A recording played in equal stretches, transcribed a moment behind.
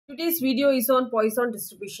Today's video is on Poisson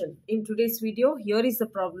distribution. In today's video, here is the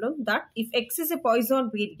problem that if x is a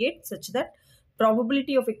Poisson variate such that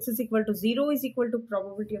probability of x is equal to 0 is equal to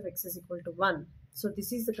probability of x is equal to 1. So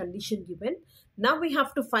this is the condition given. Now we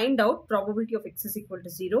have to find out probability of x is equal to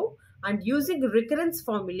 0 and using recurrence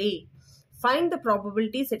formulae, find the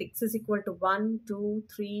probabilities at x is equal to 1, 2,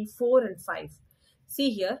 3, 4 and 5. See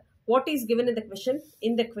here, what is given in the question?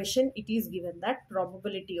 In the question, it is given that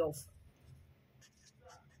probability of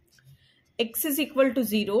x is equal to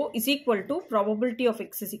 0 is equal to probability of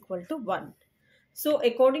x is equal to 1. So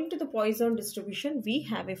according to the Poisson distribution, we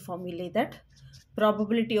have a formula that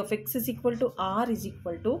probability of x is equal to r is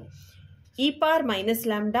equal to e power minus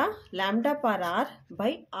lambda, lambda power r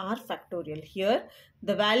by r factorial. Here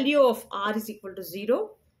the value of r is equal to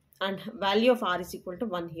 0 and value of r is equal to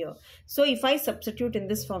 1 here. So if I substitute in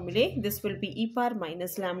this formula, this will be e power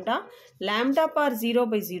minus lambda, lambda power 0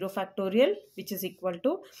 by 0 factorial, which is equal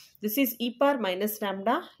to, this is e power minus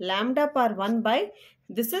lambda, lambda power 1 by,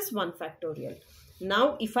 this is 1 factorial.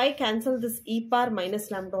 Now if I cancel this e power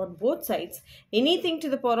minus lambda on both sides, anything to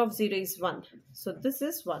the power of 0 is 1. So this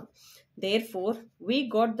is 1. Therefore, we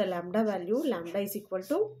got the lambda value, lambda is equal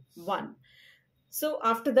to 1. So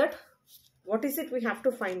after that, what is it we have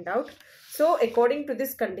to find out? So according to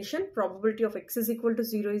this condition, probability of x is equal to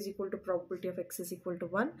 0 is equal to probability of x is equal to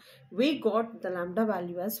 1. We got the lambda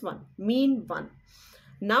value as 1, mean 1.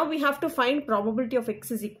 Now we have to find probability of x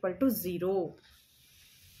is equal to 0.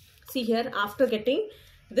 See here, after getting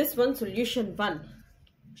this one, solution 1.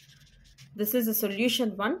 This is a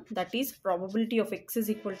solution 1, that is probability of x is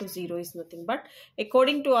equal to 0 is nothing but,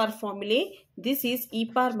 according to our formula, this is e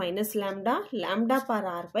power minus lambda, lambda power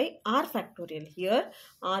r by r factorial. Here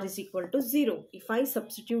r is equal to 0. If I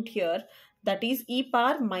substitute here, that is e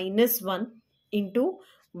power minus 1 into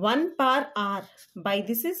 1 power r by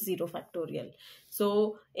this is 0 factorial.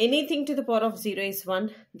 So anything to the power of 0 is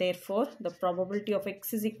 1. Therefore, the probability of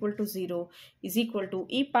x is equal to 0 is equal to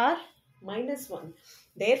e power minus 1.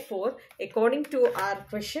 Therefore, according to our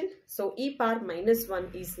question, so e power minus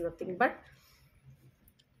 1 is nothing but,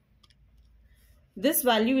 this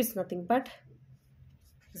value is nothing but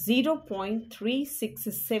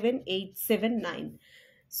 0.367879.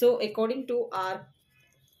 So according to our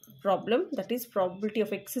problem, that is probability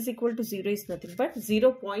of x is equal to 0 is nothing but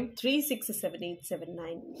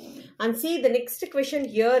 0.367879. And see the next question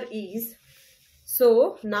here is,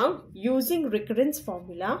 so now using recurrence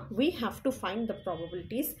formula, we have to find the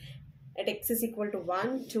probabilities at x is equal to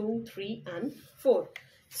 1, 2, 3 and 4.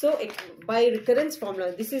 So by recurrence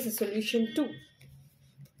formula, this is a solution 2.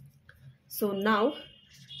 So now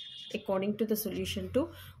according to the solution 2,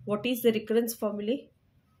 what is the recurrence formula?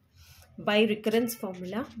 By recurrence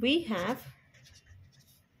formula, we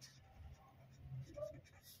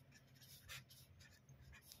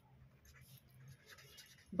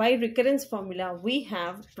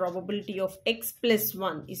have probability of x plus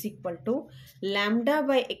 1 is equal to lambda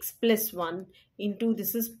by x plus 1 into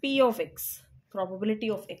this is p of x, probability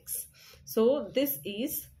of x. So this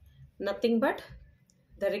is nothing but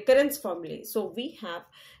the recurrence formula. So we have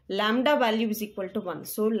lambda value is equal to 1.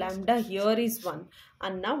 So lambda here is 1.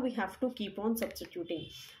 And now we have to keep on substituting.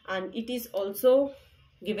 And it is also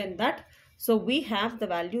given that, so we have the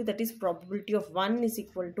value that is probability of 1 is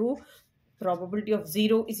equal to probability of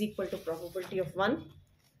 0 is equal to probability of 1.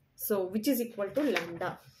 So which is equal to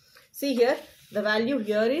lambda. See here, the value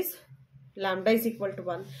here is lambda is equal to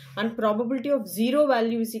 1 and probability of 0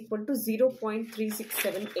 value is equal to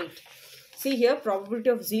 0.3678. See here, probability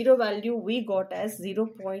of 0 value we got as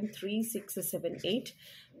 0.3678,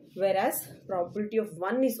 whereas probability of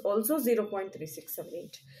 1 is also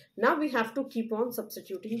 0.3678. Now we have to keep on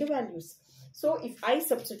substituting the values. So if I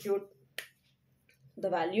substitute the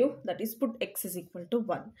value, that is put x is equal to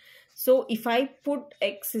 1. So if I put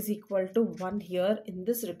x is equal to 1 here in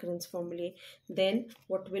this recurrence formula, then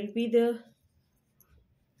what will be the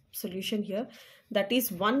solution here? That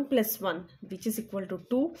is 1 plus 1, which is equal to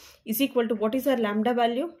 2, is equal to, what is our lambda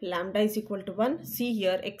value? Lambda is equal to 1. See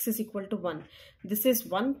here, x is equal to 1. This is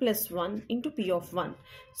 1 plus 1 into p of 1.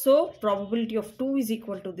 So probability of 2 is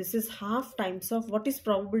equal to, this is half times of, what is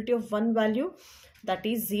probability of 1 value? That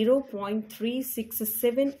is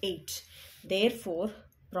 0.3678. Therefore,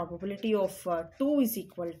 probability of 2 is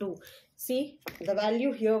equal to, see the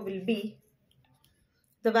value here will be,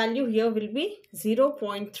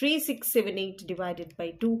 0.3678 divided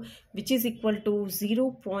by 2, which is equal to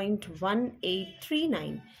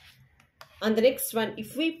 0.1839. And the next one,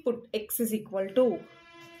 if we put x is equal to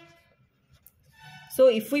So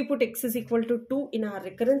if we put x is equal to 2 in our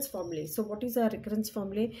recurrence formula, so what is our recurrence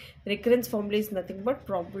formula? Recurrence formula is nothing but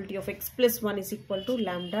probability of x plus 1 is equal to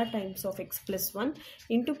lambda times of x plus 1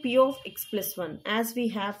 into p of x plus 1. As we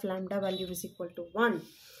have lambda value is equal to 1.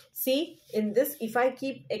 See, in this, if I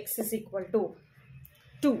keep x is equal to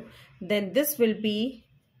 2, then this will be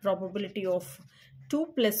probability of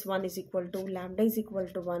 2 plus 1 is equal to lambda is equal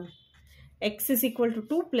to 1. X is equal to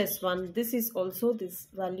 2 plus 1. This is also, this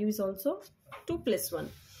value is also 2 plus 1.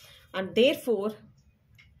 And therefore,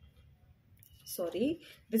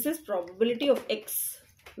 this is probability of x,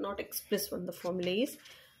 not x plus 1. The formula is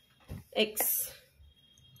x.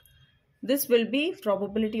 This will be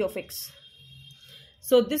probability of x.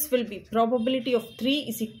 So this will be probability of 3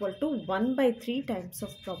 is equal to 1 by 3 times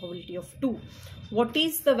of probability of 2. What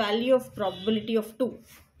is the value of probability of 2?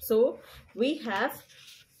 So we have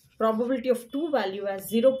probability of 2 value as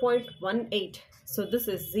 0.18. So this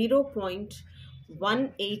is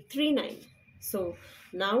 0.1839. So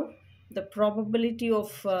now the probability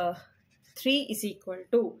of 3 is equal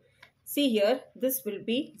to, see here, this will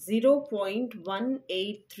be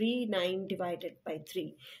 0.1839 divided by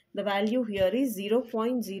 3. The value here is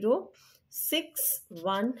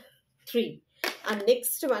 0.0613. And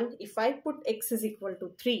next one, if I put x is equal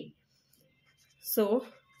to 3. So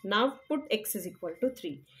now put x is equal to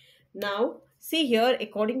 3. Now see here,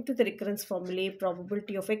 according to the recurrence formula,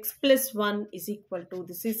 probability of x plus 1 is equal to,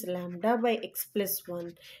 this is lambda by x plus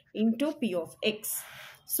 1 into p of x.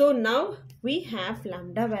 So now we have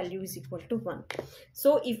lambda value is equal to 1.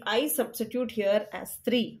 So if I substitute here as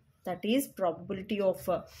 3, that is probability of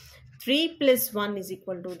 3 plus 1 is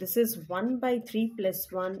equal to, this is 1 by 3 plus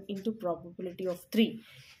 1 into probability of 3.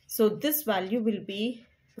 So this value will be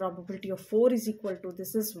probability of 4 is equal to,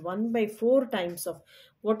 this is 1 by 4 times of,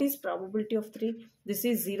 what is probability of 3? This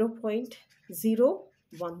is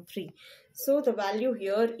 0.013. So the value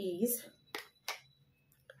here is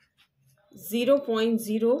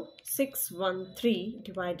 0.0613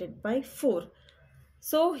 divided by 4.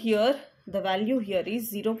 So here the value here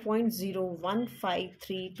is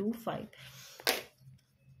 0.015325.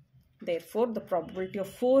 Therefore the probability of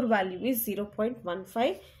 4 value is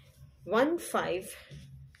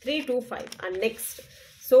 0.1515325. And next,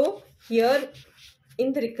 so here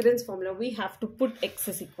in the recurrence formula we have to put x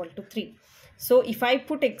is equal to 3. So if I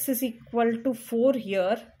put x is equal to 4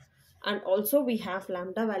 here, and also we have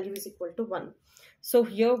lambda value is equal to 1. So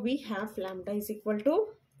here we have lambda is equal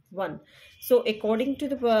to 1. So according to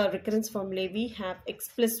the recurrence formula, we have x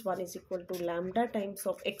plus 1 is equal to lambda times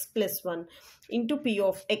of x plus 1 into p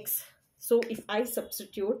of x. So if I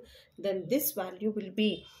substitute, then this value will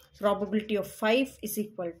be probability of 5 is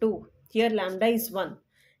equal to, here lambda is 1,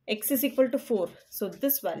 x is equal to 4. So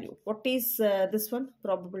this value, what is this one?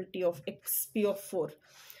 Probability of x p of 4.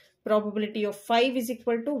 Probability of 5 is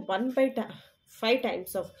equal to 1 by 5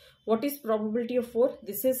 times of, what is probability of 4?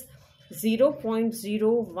 This is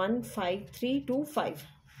 0.015325.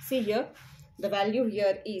 See here, the value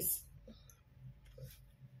here is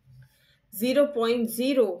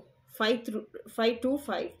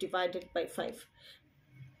 0.0525 divided by 5.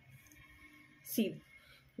 See,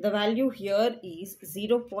 the value here is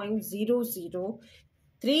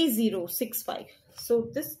 0.003065. So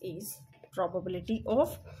this is probability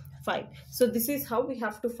of 5. So this is how we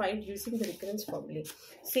have to find using the recurrence formula.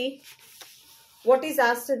 See, what is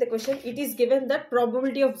asked in the question? It is given that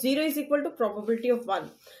probability of 0 is equal to probability of 1.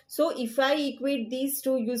 So if I equate these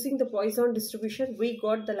two using the Poisson distribution, we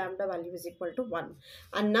got the lambda value is equal to 1.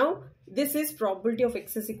 And now this is probability of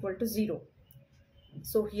x is equal to 0.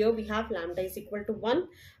 So here we have lambda is equal to 1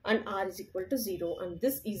 and r is equal to 0, and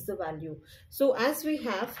this is the value. So as we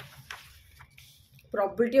have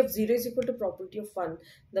probability of 0 is equal to probability of 1,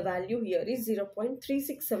 the value here is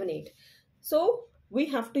 0.3678. So we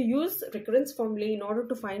have to use recurrence formula in order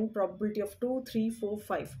to find probability of 2, 3, 4,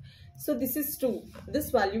 5. So this is 2. This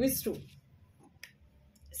value is 2.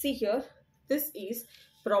 See here, this is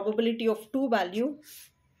probability of 2 value,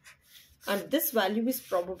 and this value is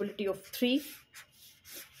probability of 3.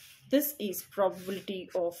 This is probability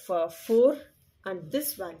of 4, and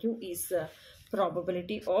this value is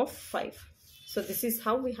probability of 5. So this is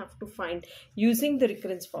how we have to find using the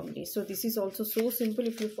recurrence formula. So this is also so simple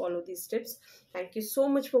if you follow these steps. Thank you so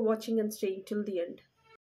much for watching and staying till the end.